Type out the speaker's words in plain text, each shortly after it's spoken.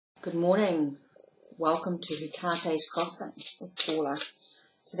Good morning. Welcome to HeKate's Crossing with Paula.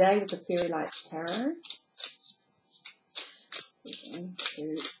 Today with the Fairy Lights Tarot, we're going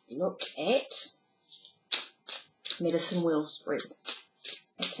to look at Medicine Wheel spread.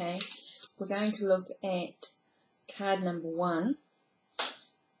 Okay, we're going to look at card number 1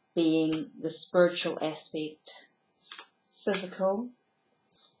 being the spiritual aspect, physical,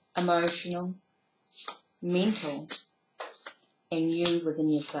 emotional, mental, and you within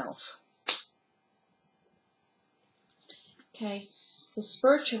yourself. Okay, the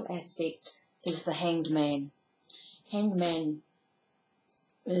spiritual aspect is the Hanged Man. Hanged Man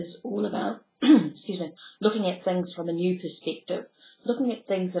is all about, excuse me, looking at things from a new perspective, looking at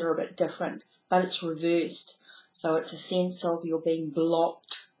things that are a bit different, but it's reversed. So it's a sense of you're being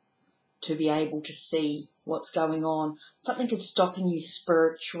blocked to be able to see what's going on. Something is stopping you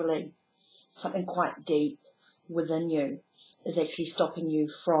spiritually, something quite deep within you is actually stopping you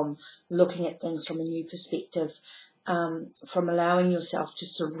from looking at things from a new perspective, from allowing yourself to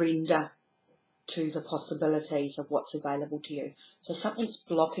surrender to the possibilities of what's available to you. So something's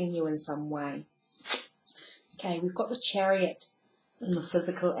blocking you in some way. Okay, we've got the Chariot in the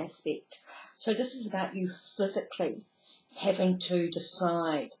physical aspect. So this is about you physically having to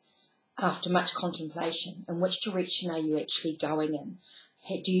decide after much contemplation in which direction are you actually going in.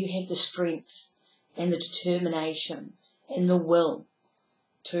 Do you have the strength and the determination and the will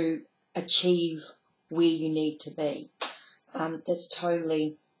to achieve where you need to be? That's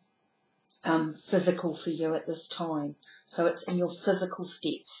totally physical for you at this time. So it's in your physical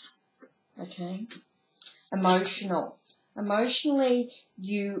steps. Okay. Emotional. Emotionally,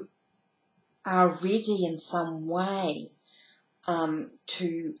 you are ready in some way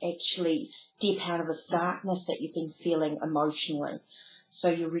to actually step out of this darkness that you've been feeling emotionally. So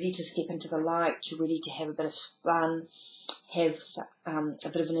you're ready to step into the light, you're ready to have a bit of fun, have a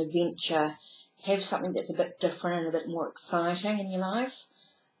bit of an adventure, have something that's a bit different and a bit more exciting in your life.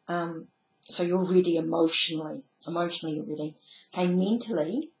 So you're ready emotionally. Emotionally you're ready. Okay,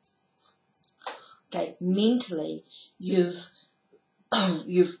 mentally you've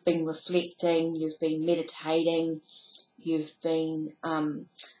been reflecting, you've been meditating, you've been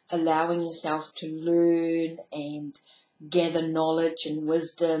allowing yourself to learn and gather knowledge and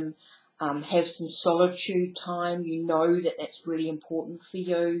wisdom, have some solitude time. You know that that's really important for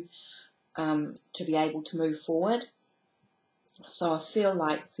you to be able to move forward. So I feel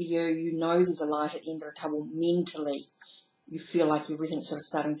like for you, you know there's a light at the end of the tunnel mentally. You feel like everything's sort of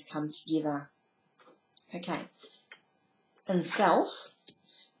starting to come together. Okay. In self,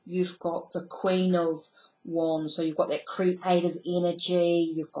 you've got the Queen of Wands, so you've got that creative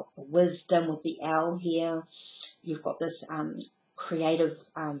energy, you've got the wisdom with the L here, you've got this creative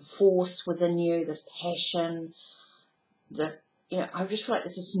force within you, this passion, I just feel like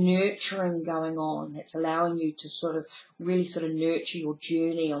there's this nurturing going on that's allowing you to really nurture your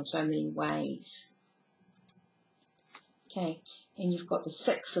journey on so many ways. Okay, and you've got the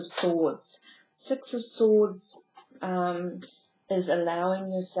Six of Swords. Six of Swords is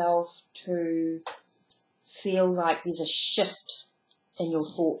allowing yourself to feel like there's a shift in your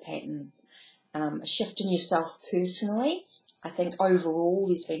thought patterns, a shift in yourself personally. I think overall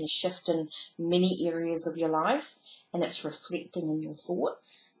there's been a shift in many areas of your life, and it's reflecting in your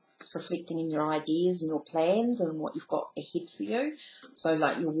thoughts, it's reflecting in your ideas and your plans and what you've got ahead for you. So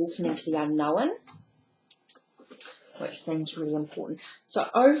like you're walking into the unknown, which seems really important. So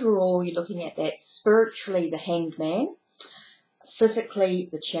overall you're looking at that spiritually, the Hanged Man, physically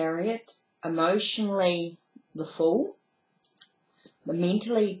the Chariot, emotionally the Fool,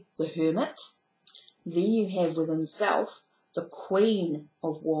 mentally the Hermit. Then you have within self the Queen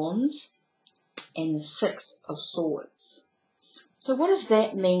of Wands and the Six of Swords. So what does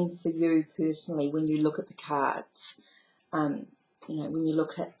that mean for you personally when you look at the cards? When you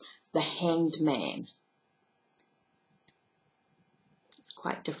look at the Hanged Man, it's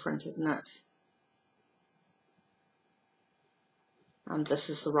quite different, isn't it? This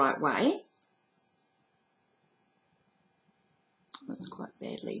is the right way. That's quite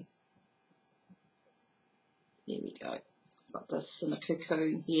badly. There we go. Got this in a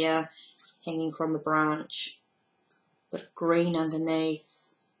cocoon here, hanging from a branch, with green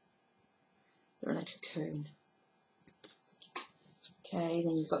underneath. They're in a cocoon. Okay,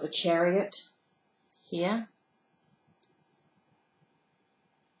 then you've got the Chariot here.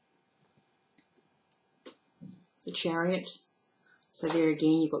 The Chariot. So there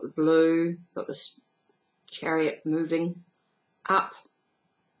again, you've got the blue, you've got this Chariot moving up.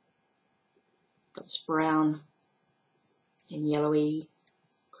 Got this brown and yellowy,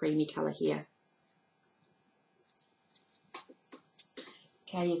 creamy colour here.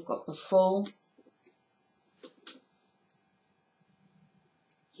 Okay, you've got the Fool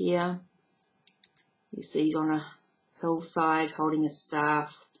here. You see he's on a hillside holding his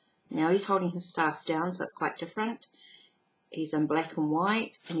staff. Now he's holding his staff down, so it's quite different. He's in black and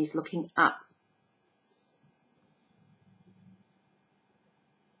white, and he's looking up.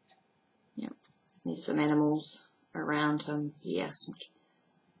 Yep. There's some animals around him here, some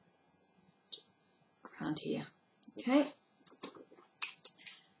around here. Okay.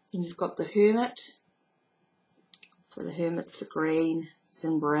 Then you've got the Hermit. So the Hermit's the green, it's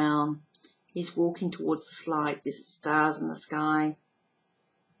in brown. He's walking towards this light. There's stars in the sky.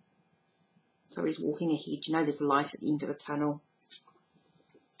 So he's walking ahead. You know there's a light at the end of the tunnel.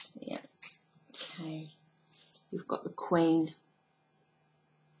 Yeah. Okay. You've got the Queen.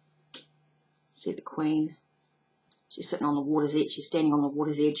 See the Queen? She's sitting on the water's edge. She's standing on the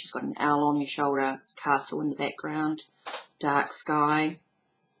water's edge. She's got an owl on her shoulder. There's a castle in the background. Dark sky.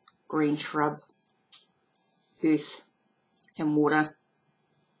 Green shrub. Earth and water.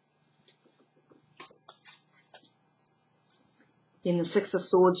 Then the Six of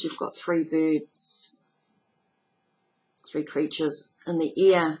Swords, you've got 3 birds, 3 creatures in the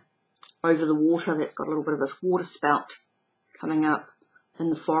air over the water. That's got a little bit of a water spout coming up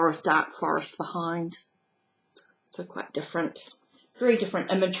in the forest, dark forest behind. So quite different, very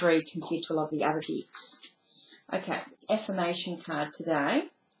different imagery compared to a lot of the other decks. Okay, affirmation card today.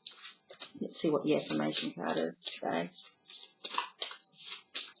 Let's see what the affirmation card is today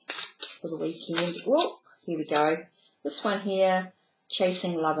for the weekend. Whoa, here we go. This one here,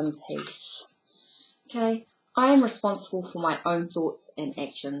 chasing love and peace. Okay, I am responsible for my own thoughts and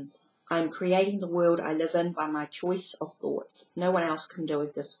actions. I am creating the world I live in by my choice of thoughts. No one else can do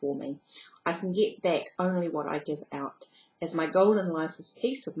this for me. I can get back only what I give out. As my goal in life is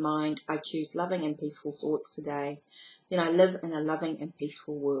peace of mind, I choose loving and peaceful thoughts today. Then I live in a loving and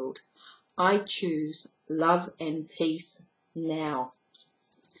peaceful world. I choose love and peace now.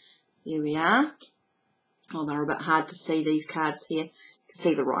 Here we are. Oh, they're a bit hard to see, these cards here. You can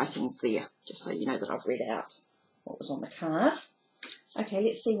see the writings there, just so you know that I've read out what was on the card. Okay,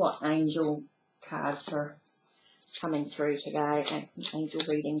 let's see what angel cards are coming through today. Angel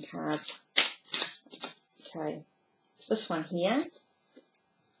reading cards. Okay, this one here,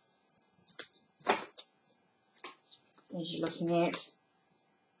 as you're looking at,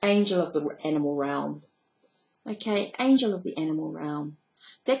 Angel of the Animal Realm. Okay, Angel of the Animal Realm.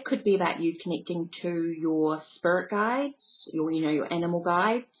 That could be about you connecting to your spirit guides, your animal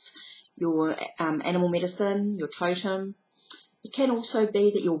guides, your animal medicine, your totem. It can also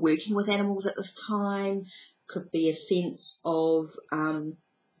be that you're working with animals at this time. Could be a sense of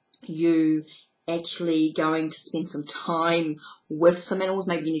you actually going to spend some time with some animals.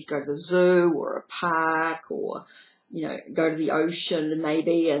 Maybe you need to go to the zoo or a park, or go to the ocean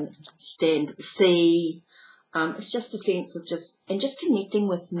maybe and stand at the sea. It's just a sense of just connecting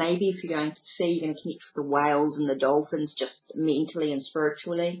with, maybe if you're going to the sea, you're going to connect with the whales and the dolphins just mentally and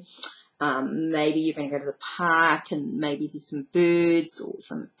spiritually. Maybe you're going to go to the park and maybe there's some birds or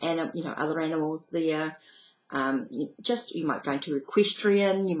some other animals there. You might go into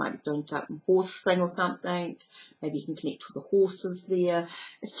equestrian, you might be doing some horse thing or something. Maybe you can connect with the horses there.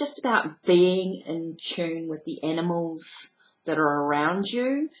 It's just about being in tune with the animals that are around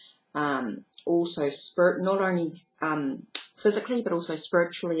you. Also not only physically but also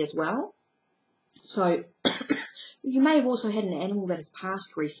spiritually as well. So you may have also had an animal that has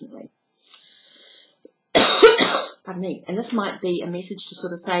passed recently. Pardon me. And this might be a message to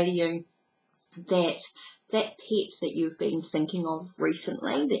sort of say to you that that pet that you've been thinking of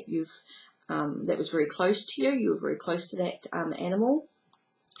recently, that was very close to you, you were very close to that animal,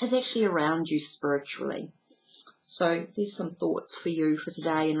 is actually around you spiritually. So there's some thoughts for you for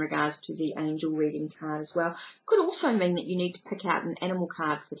today in regards to the angel reading card as well. Could also mean that you need to pick out an animal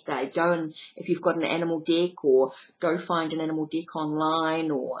card for today. Go and, if you've got an animal deck, or go find an animal deck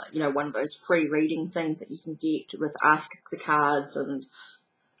online, or one of those free reading things that you can get with Ask the Cards, and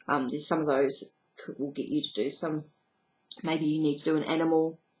there's some of those will get you to do some. Maybe you need to do an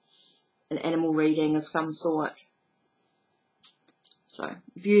animal reading of some sort. So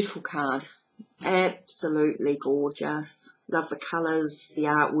beautiful card. Absolutely gorgeous. Love the colours, the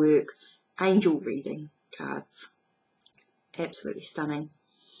artwork. Angel reading cards. Absolutely stunning.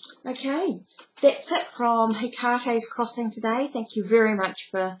 Okay, that's it from HeKate's Crossing today. Thank you very much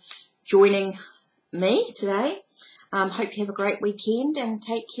for joining me today. Hope you have a great weekend and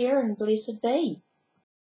take care and blessed be.